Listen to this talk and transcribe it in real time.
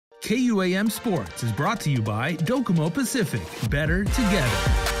KUAM Sports is brought to you by Docomo Pacific. Better together.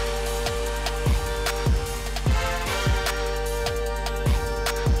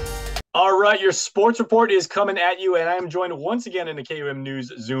 All right, your sports report is coming at you, and I am joined once again in the KUM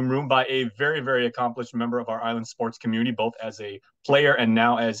News Zoom room by a very, very accomplished member of our island sports community, both as a player and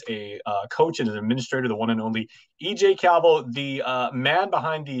now as a coach and an administrator, the one and only EJ Calvo, the man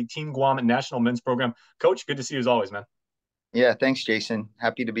behind the Team Guam National Men's Program. Coach, good to see you as always, man. Yeah, thanks, Jason.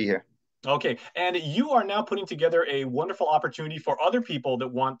 Happy to be here. Okay, and you are now putting together a wonderful opportunity for other people that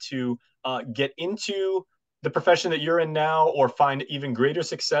want to get into the profession that you're in now, or find even greater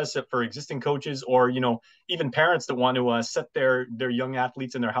success for existing coaches, or even parents that want to set their young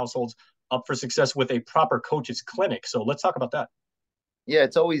athletes in their households up for success with a proper coaches clinic. So let's talk about that. Yeah,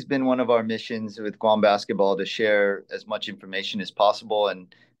 it's always been one of our missions with Guam basketball to share as much information as possible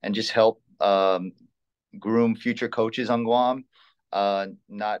and just help groom future coaches on Guam.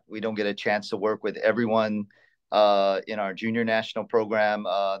 We don't get a chance to work with everyone in our junior national program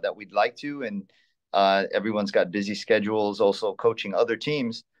that we'd like to, and everyone's got busy schedules, also coaching other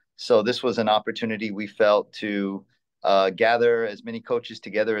teams. So this was an opportunity we felt to gather as many coaches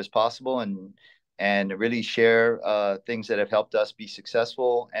together as possible and really share things that have helped us be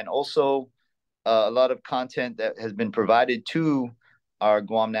successful, and also a lot of content that has been provided to our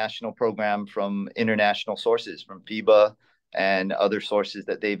Guam national program from international sources, from FIBA and other sources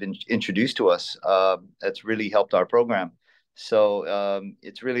that they've introduced to us. That's really helped our program. So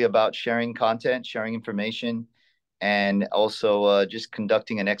it's really about sharing content, sharing information, and also just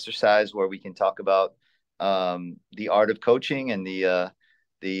conducting an exercise where we can talk about the art of coaching and the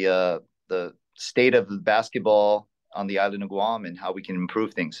state of basketball on the island of Guam and how we can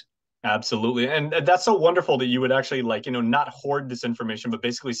improve things. Absolutely. And that's so wonderful that you would actually not hoard this information, but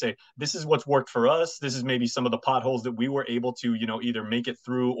basically say, this is what's worked for us. This is maybe some of the potholes that we were able to, either make it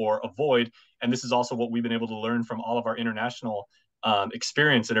through or avoid. And this is also what we've been able to learn from all of our international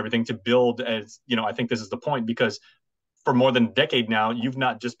experience and everything to build as, I think this is the point, because for more than a decade now, you've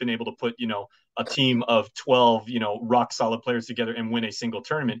not just been able to put, a team of 12, rock solid players together and win a single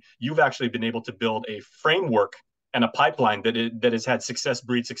tournament. You've actually been able to build a framework and a pipeline that has had success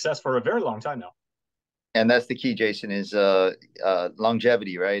breed success for a very long time now. And that's the key, Jason, is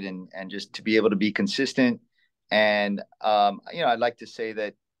longevity, right? And just to be able to be consistent. And, I'd like to say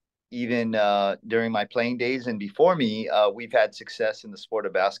that even during my playing days and before me, we've had success in the sport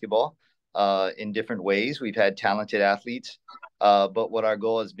of basketball in different ways. We've had talented athletes. But what our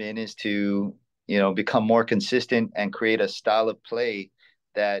goal has been is to, become more consistent and create a style of play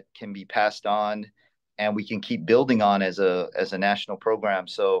that can be passed on and we can keep building on as a national program.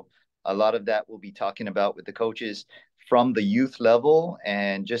 So a lot of that we'll be talking about with the coaches from the youth level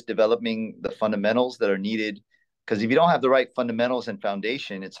and just developing the fundamentals that are needed. Because if you don't have the right fundamentals and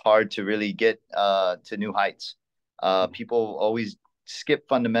foundation, it's hard to really get to new heights. People always skip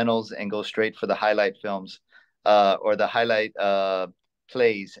fundamentals and go straight for the highlight films or the highlight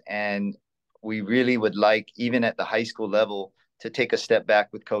plays. And we really would like, even at the high school level, to take a step back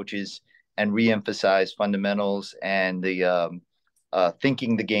with coaches and reemphasize fundamentals and the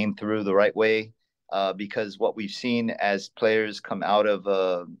thinking the game through the right way. Because what we've seen as players come out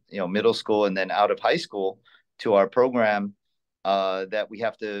of middle school and then out of high school to our program, that we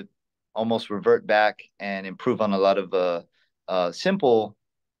have to almost revert back and improve on a lot of simple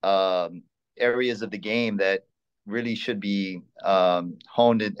areas of the game that really should be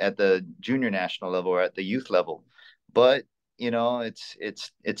honed at the junior national level or at the youth level. But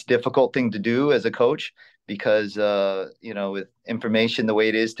it's difficult thing to do as a coach because, with information the way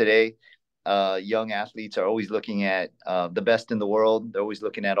it is today, young athletes are always looking at the best in the world. They're always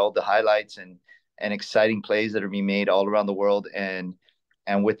looking at all the highlights and exciting plays that are being made all around the world. And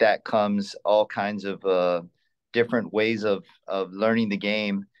with that comes all kinds of different ways of learning the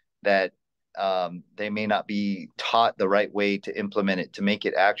game that they may not be taught the right way to implement it, to make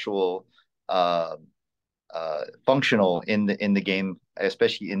it actual functional in the game,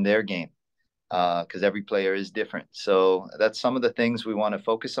 especially in their game, because every player is different. So that's some of the things we want to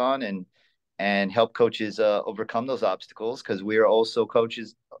focus on and help coaches overcome those obstacles, because we are also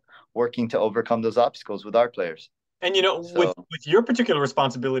coaches working to overcome those obstacles with our players. And, with your particular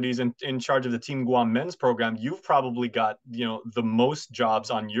responsibilities in charge of the Team Guam men's program, you've probably got, the most jobs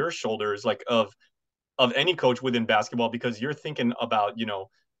on your shoulders, like of any coach within basketball, because you're thinking about,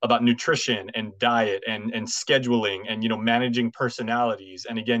 about nutrition and diet and scheduling and, managing personalities.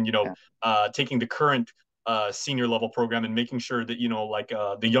 And again, taking the current senior level program and making sure that,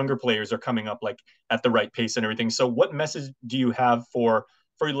 the younger players are coming up like at the right pace and everything. So what message do you have for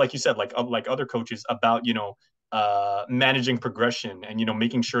like you said, like other coaches about, managing progression and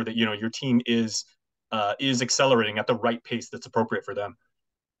making sure that your team is accelerating at the right pace that's appropriate for them.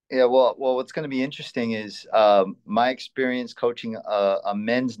 Yeah, well, what's going to be interesting is my experience coaching a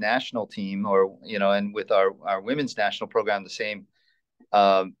men's national team, or and with our women's national program, the same.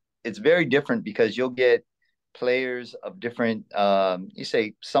 It's very different because you'll get players of different, you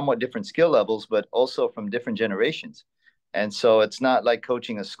say somewhat different skill levels, but also from different generations. And so it's not like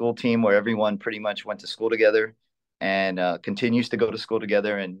coaching a school team where everyone pretty much went to school together and continues to go to school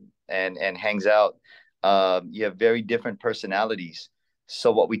together and hangs out. You have very different personalities.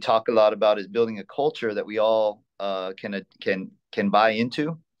 So what we talk a lot about is building a culture that we all can buy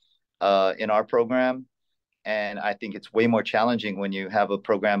into in our program. And I think it's way more challenging when you have a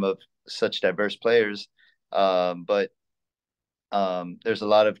program of such diverse players. But there's a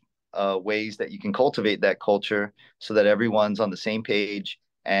lot of ways that you can cultivate that culture so that everyone's on the same page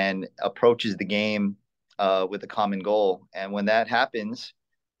and approaches the game with a common goal. And when that happens,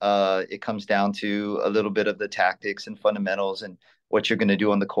 it comes down to a little bit of the tactics and fundamentals and what you're going to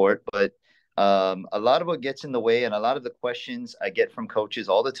do on the court. But a lot of what gets in the way and a lot of the questions I get from coaches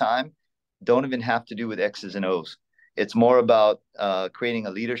all the time don't even have to do with X's and O's. It's more about creating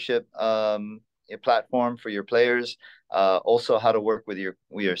a leadership platform for your players, also how to work with your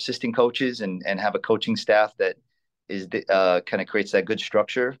assistant coaches and have a coaching staff that is kind of creates that good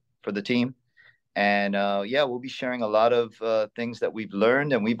structure for the team. And yeah, we'll be sharing a lot of things that we've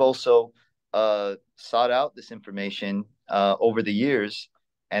learned, and we've also sought out this information over the years.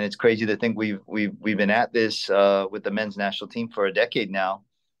 And it's crazy to think we've been at this with the men's national team for a decade now,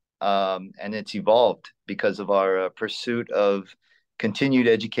 and it's evolved because of our pursuit of continued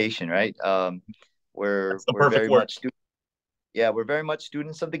education. Right? We're Perfect very word. much we're very much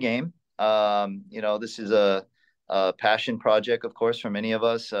students of the game. This is a passion project, of course, for many of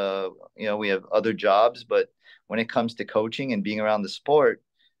us. We have other jobs, but when it comes to coaching and being around the sport,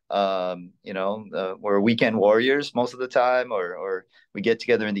 we're weekend warriors most of the time, or we get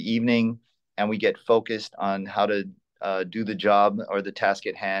together in the evening and we get focused on how to do the job or the task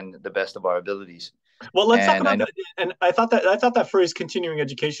at hand the best of our abilities. Well, let's talk And I about know, that. And I thought that phrase "continuing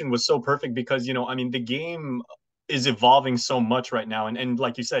education" was so perfect because the game is evolving so much right now, and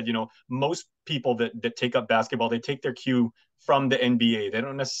like you said, most people that take up basketball, they take their cue from the NBA. They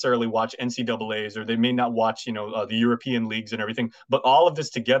don't necessarily watch NCAA's, or they may not watch the European leagues and everything. But all of this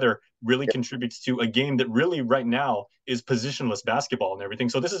together really contributes to a game that really right now is positionless basketball and everything.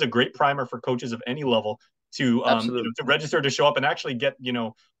 So this is a great primer for coaches of any level absolutely. to register, to show up, and actually get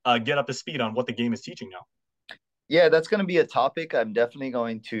up to speed on what the game is teaching now. Yeah, that's going to be a topic I'm definitely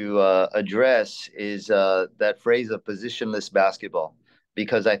going to address is that phrase of positionless basketball,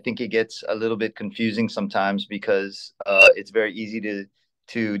 because I think it gets a little bit confusing sometimes because it's very easy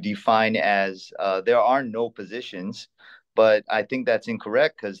to define as there are no positions, but I think that's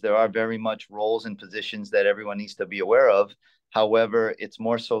incorrect because there are very much roles and positions that everyone needs to be aware of. However, it's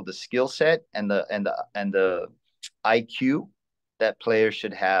more so the skill set and the IQ that players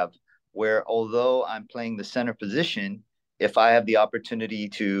should have, where although I'm playing the center position, if I have the opportunity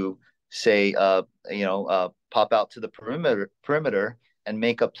to say, pop out to the perimeter and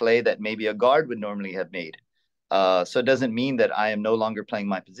make a play that maybe a guard would normally have made. So it doesn't mean that I am no longer playing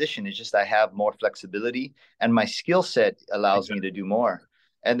my position. It's just I have more flexibility and my skill set allows me to do more.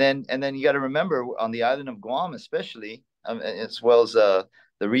 And then you got to remember on the island of Guam, especially, as well as the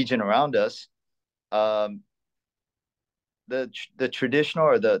region around us, um, the traditional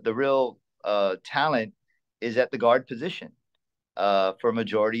or the real talent is at the guard position for a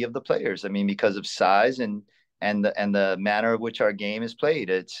majority of the players. I mean, because of size and the manner of which our game is played,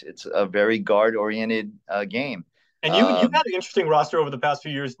 it's a very guard oriented game. And you've had an interesting roster over the past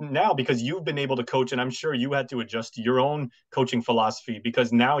few years now because you've been able to coach, and I'm sure you had to adjust your own coaching philosophy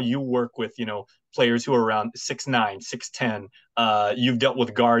because now you work with players who are around 6'9", 6'10". You've dealt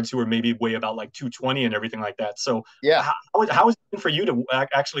with guards who are maybe way about like 220 and everything like that. So Yeah, how is it been for you to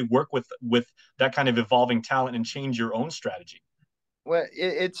actually work with that kind of evolving talent and change your own strategy? well,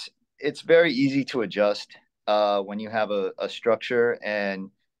 it's very easy to adjust when you have a structure and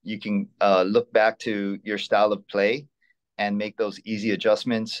you can look back to your style of play and make those easy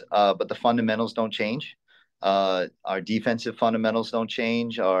adjustments. But the fundamentals don't change. Our defensive fundamentals don't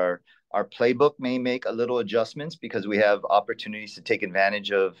change. Our playbook may make a little adjustments because we have opportunities to take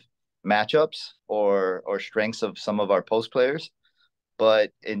advantage of matchups or strengths of some of our post players.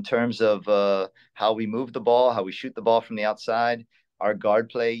 But in terms of how we move the ball, how we shoot the ball from the outside, our guard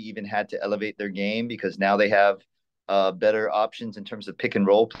play even had to elevate their game because now they have better options in terms of pick and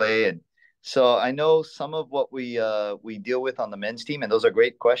roll play. And so I know some of what we deal with on the men's team, and those are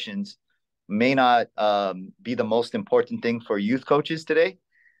great questions. may not be the most important thing for youth coaches today.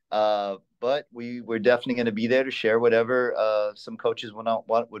 But we're definitely going to be there to share whatever some coaches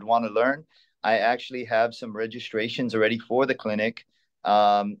would want to learn. I actually have some registrations already for the clinic.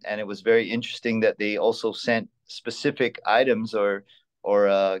 And it was very interesting that they also sent specific items or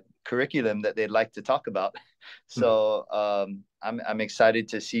curriculum that they'd like to talk about. So I'm excited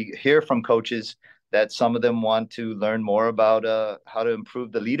to hear from coaches that some of them want to learn more about how to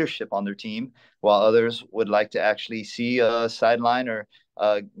improve the leadership on their team, while others would like to actually see a sideline or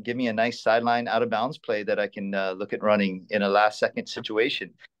give me a nice sideline out of bounds play that I can look at running in a last second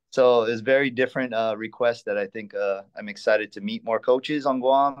situation. So it's very different requests that I think I'm excited to meet more coaches on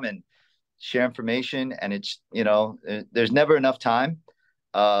Guam and share information. And it's, there's never enough time.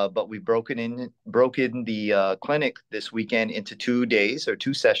 But we've broken the clinic this weekend into 2 days or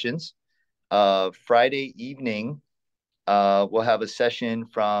 2 sessions. Friday evening, we'll have a session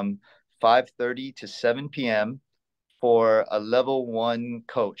from 5:30 to 7 p.m. for a level 1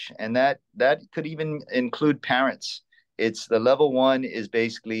 coach. And that could even include parents. It's the level 1 is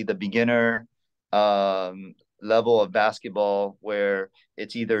basically the beginner level of basketball, where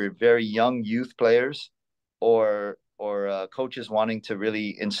it's either very young youth players or coaches wanting to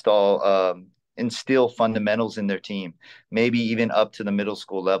really instill fundamentals in their team, maybe even up to the middle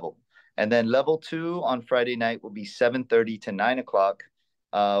school level. And then level 2 on Friday night will be 7:30 to 9 o'clock,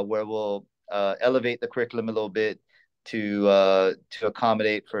 where we'll elevate the curriculum a little bit to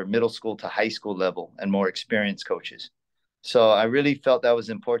accommodate for middle school to high school level and more experienced coaches. So I really felt that was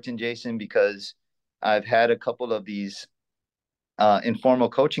important, Jason, because I've had a couple of these informal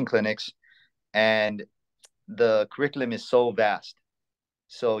coaching clinics, and the curriculum is so vast.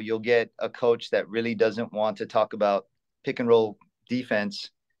 So you'll get a coach that really doesn't want to talk about pick and roll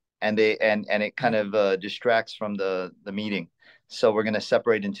defense, and it kind of distracts from the meeting. So we're going to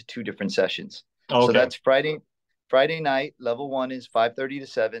separate into 2 different sessions. Okay. So that's Friday night. Level 1 is 5:30 to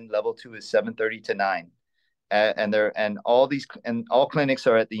 7. Level 2 is 7:30 to 9. And all clinics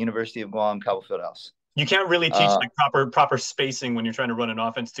are at the University of Guam Calvo Fieldhouse. You can't really teach like proper spacing when you're trying to run an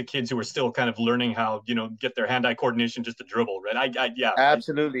offense to kids who are still kind of learning how, get their hand-eye coordination just to dribble, right? Yeah.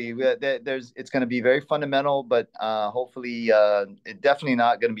 Absolutely. It's going to be very fundamental, but hopefully it's definitely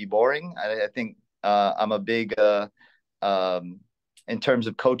not going to be boring. I think I'm a big in terms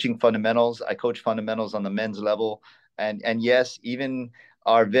of coaching fundamentals. I coach fundamentals on the men's level, and yes, even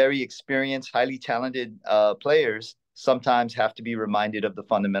our very experienced, highly talented players sometimes have to be reminded of the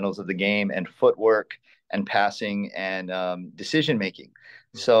fundamentals of the game and footwork and passing and decision making.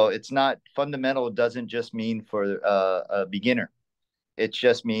 So it's not fundamental. Doesn't just mean for a beginner. It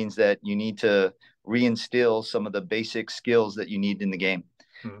just means that you need to reinstill some of the basic skills that you need in the game.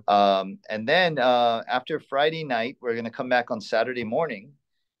 And then after Friday night, we're going to come back on Saturday morning,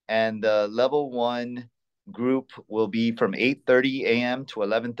 and the level 1 group will be from 8:30 a.m. to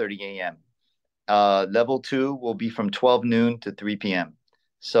 11:30 a.m. Level 2 will be from 12 noon to 3 p.m.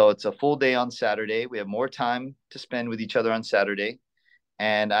 So it's a full day on Saturday. We have more time to spend with each other on Saturday.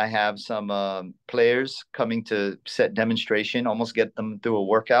 And I have some players coming to set demonstration, almost get them through a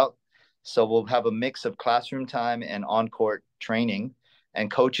workout. So we'll have a mix of classroom time and on-court training. And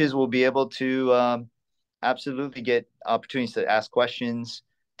coaches will be able to absolutely get opportunities to ask questions,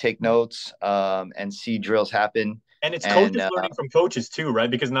 take notes, and see drills happen. And it's coaches learning from coaches too, right?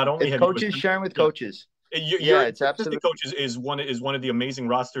 Because not only have coaches sharing with coaches. It's absolutely. Coaches is one of the amazing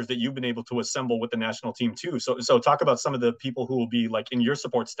rosters that you've been able to assemble with the national team too. So talk about some of the people who will be like in your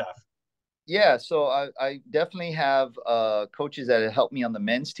support staff. Yeah, so I definitely have coaches that have helped me on the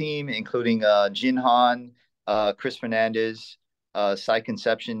men's team, including Jin Han, Chris Fernandez, Cy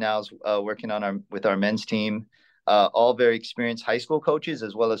Conception now is working with our men's team. All very experienced high school coaches,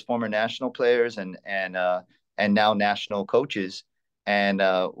 as well as former national players and now national coaches. And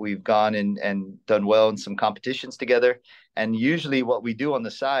we've gone and done well in some competitions together. And usually what we do on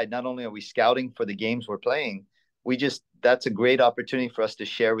the side, not only are we scouting for the games we're playing, that's a great opportunity for us to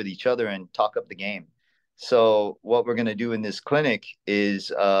share with each other and talk up the game. So what we're going to do in this clinic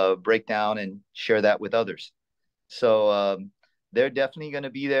is break down and share that with others. So they're definitely going to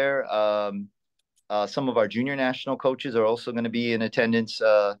be there. Some of our junior national coaches are also going to be in attendance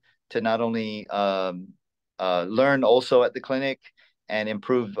to not only learn also at the clinic and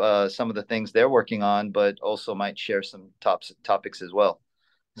improve some of the things they're working on, but also might share some topics as well.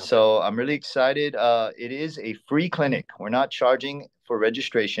 Okay. So I'm really excited. It is a free clinic. We're not charging for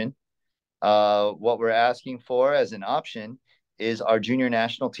registration. What we're asking for as an option is our junior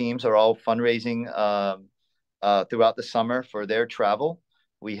national teams are all fundraising throughout the summer for their travel.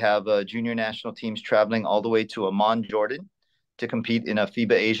 We have junior national teams traveling all the way to Amman, Jordan, to compete in a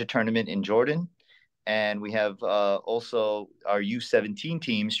FIBA Asia tournament in Jordan. And we have also our U17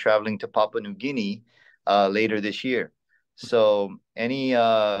 teams traveling to Papua New Guinea later this year. So any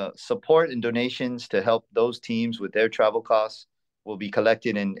support and donations to help those teams with their travel costs will be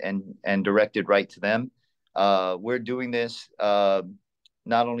collected and directed right to them. We're doing this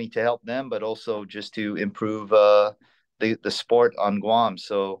not only to help them, but also just to improve the sport on Guam.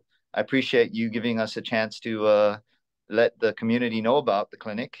 So I appreciate you giving us a chance to let the community know about the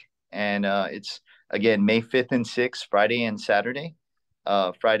clinic. And it's, again, May 5th and 6th, Friday and Saturday,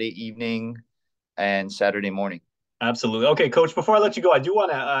 Friday evening and Saturday morning. Absolutely. Okay, Coach, before I let you go, I do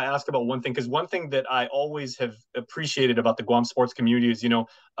want to ask about one thing, because one thing that I always have appreciated about the Guam sports community is,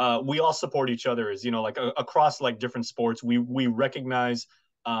 we all support each other. Is, like across like different sports, we recognize,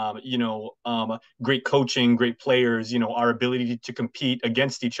 great coaching, great players, our ability to compete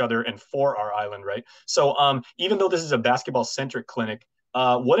against each other and for our island, right? So even though this is a basketball-centric clinic,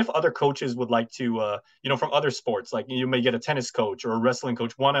 what if other coaches would like to, from other sports, like you may get a tennis coach or a wrestling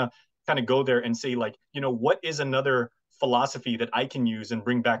coach, want to kind of go there and say, like, what is another philosophy that I can use and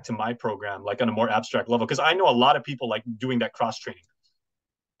bring back to my program, like on a more abstract level? Because I know a lot of people like doing that cross training.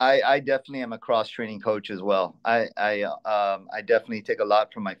 I definitely am a cross training coach as well. I definitely take a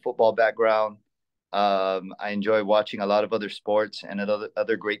lot from my football background. I enjoy watching a lot of other sports and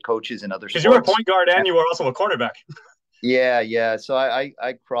other great coaches in other sports. Because you're a point guard and you are also a quarterback. Yeah. So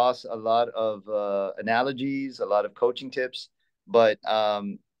I cross a lot of analogies, a lot of coaching tips, but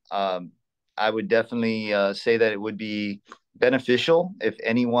I would definitely say that it would be beneficial if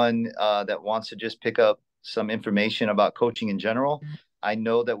anyone that wants to just pick up some information about coaching in general. I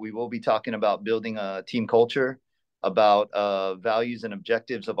know that we will be talking about building a team culture, about values and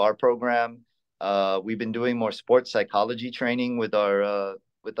objectives of our program. We've been doing more sports psychology training with our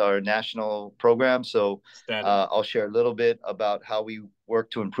national program. So I'll share a little bit about how we work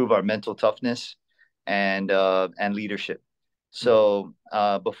to improve our mental toughness and leadership. So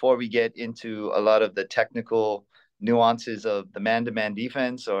before we get into a lot of the technical nuances of the man-to-man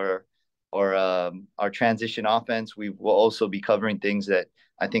defense or our transition offense, we will also be covering things that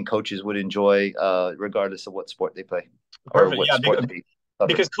I think coaches would enjoy, regardless of what sport they play. Perfect.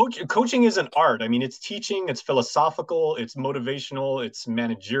 Because coaching is an art. I mean, it's teaching, it's philosophical, it's motivational, it's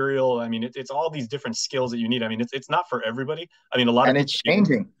managerial. I mean, it's all these different skills that you need. I mean, it's not for everybody. I mean, it's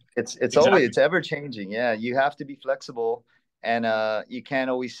changing. It's ever changing. Yeah, you have to be flexible, and you can't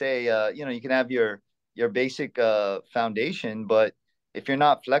always say you can have your basic foundation, but if you're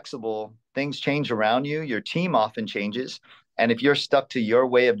not flexible, things change around you. Your team often changes, and if you're stuck to your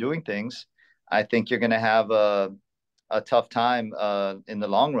way of doing things, I think you're going to have a tough time in the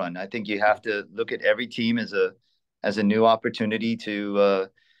long run. I think you have to look at every team as a new opportunity to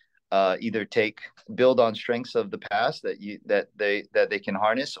either build on strengths of the past that they can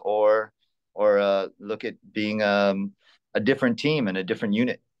harness, or look at being a different team and a different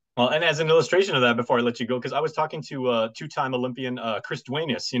unit. Well, and as an illustration of that, before I let you go, because I was talking to two-time Olympian Chris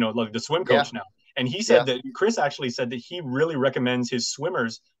Duenas, like the swim coach now, and he said that Chris actually said that he really recommends his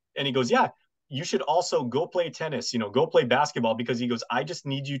swimmers, and he goes, you should also go play tennis, go play basketball, because he goes, I just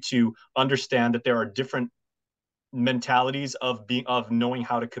need you to understand that there are different mentalities of knowing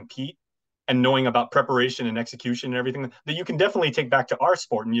how to compete and knowing about preparation and execution and everything that you can definitely take back to our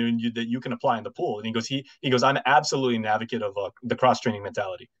sport and that you can apply in the pool. And he goes, I'm absolutely an advocate of the cross training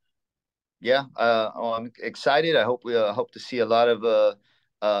mentality. Yeah. I'm excited. I hope we hope to see a lot of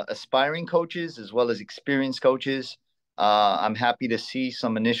aspiring coaches as well as experienced coaches. I'm happy to see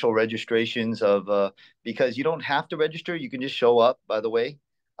some initial registrations because you don't have to register. You can just show up, by the way.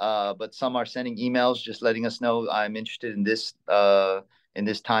 But some are sending emails just letting us know I'm interested in this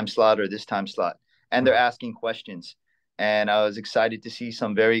time slot or this time slot. And they're asking questions. And I was excited to see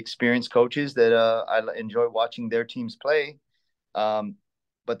some very experienced coaches that I enjoy watching their teams play.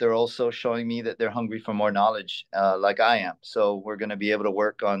 But they're also showing me that they're hungry for more knowledge, like I am. So we're going to be able to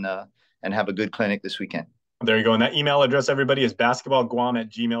work on and have a good clinic this weekend. There you go. And that email address, everybody, is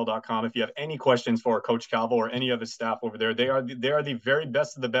basketballguam@gmail.com. If you have any questions for Coach Calvo or any of his staff over there, they are the very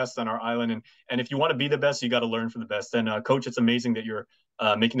best of the best on our island. And if you want to be the best, you got to learn from the best. And Coach, it's amazing that you're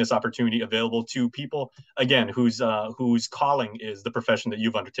making this opportunity available to people, again, whose calling is the profession that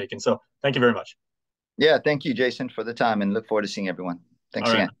you've undertaken. So thank you very much. Yeah, thank you, Jason, for the time, and look forward to seeing everyone. Thanks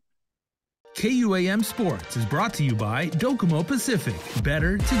again. KUAM Sports is brought to you by Docomo Pacific.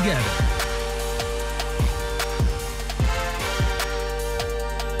 Better together.